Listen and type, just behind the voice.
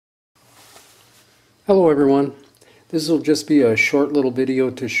Hello everyone. This will just be a short little video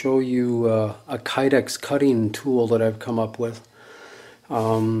to show you a Kydex cutting tool that I've come up with.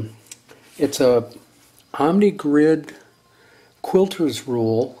 It's a omni-grid quilters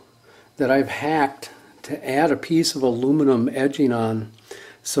rule that I've hacked to add a piece of aluminum edging on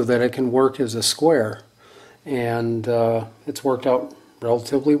so that it can work as a square. And it's worked out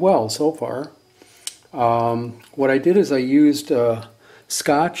relatively well so far. What I did is I used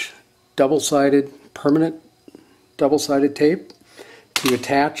Scotch permanent double-sided tape to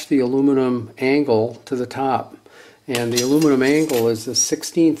attach the aluminum angle to the top. And the aluminum angle is a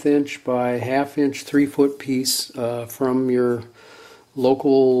 1/16 inch by 1/2 inch 3-foot piece from your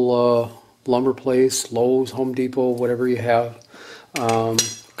local lumber place, Lowe's, Home Depot, whatever you have.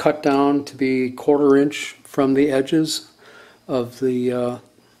 Cut down to be 1/4 inch from the edges of the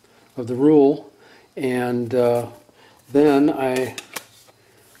rule, and then I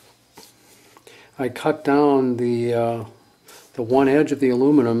cut down the one edge of the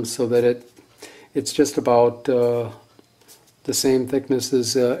aluminum so that it's just about the same thickness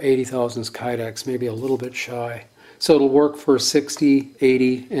as 80 thousandths Kydex, maybe a little bit shy. So it'll work for 60,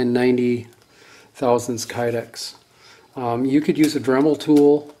 80, and 90 thousandths Kydex. You could use a Dremel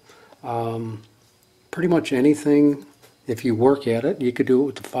tool, pretty much anything. If you work at it, you could do it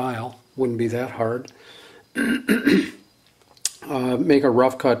with the file. Wouldn't be that hard. Make a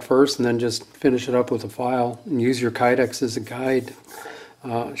rough cut first and then just finish it up with a file and use your Kydex as a guide.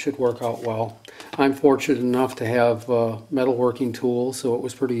 It should work out well. I'm fortunate enough to have metalworking tools, so it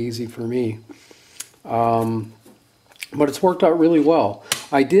was pretty easy for me. But it's worked out really well.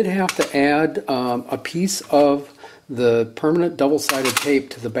 I did have to add a piece of the permanent double-sided tape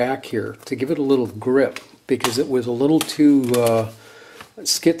to the back here to give it a little grip, because it was a little too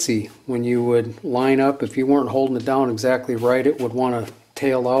skitsy when you would line up. If you weren't holding it down exactly right, it would want to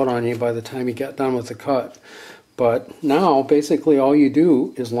tail out on you by the time you got done with the cut. But now basically all you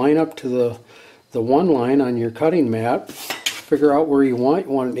do is line up to the one line on your cutting mat, figure out where you want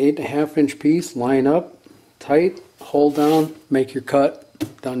an 8.5 inch piece, line up tight, hold down, make your cut,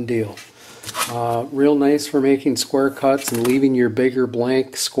 done deal. Real nice for making square cuts and leaving your bigger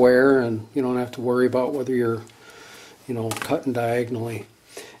blank square, and you don't have to worry about whether you're cutting diagonally.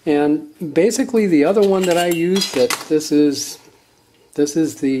 And basically the other one that I used, this is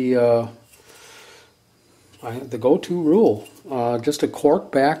the go-to rule, just a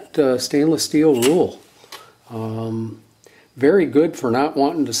cork-backed stainless steel rule. Very good for not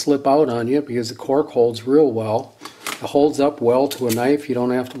wanting to slip out on you, because the cork holds real well. It holds up well to a knife. You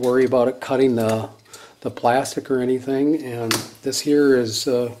don't have to worry about it cutting the plastic or anything, and this here is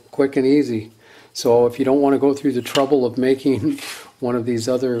quick and easy. So if you don't want to go through the trouble of making one of these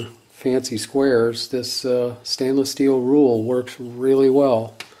other fancy squares, this stainless steel rule works really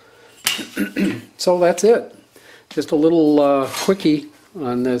well. So that's it. Just a little quickie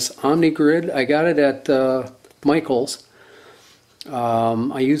on this omni-grid. I got it at Michael's.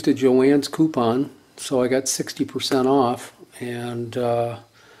 I used a Joann's coupon, so I got 60% off, and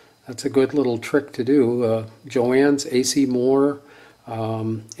that's a good little trick to do. Joann's, AC Moore,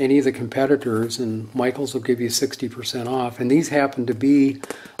 any of the competitors, and Michael's will give you 60% off. And these happen to be,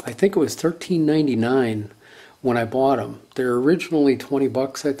 I think it was $13.99 when I bought them. They're originally 20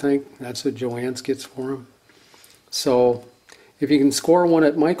 bucks, I think. That's what Joann's gets for them. So if you can score one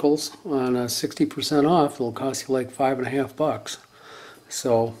at Michael's on a 60% off, it'll cost you like $5.50 bucks.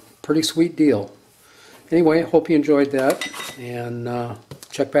 So pretty sweet deal. Anyway, hope you enjoyed that, and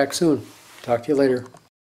check back soon. Talk to you later.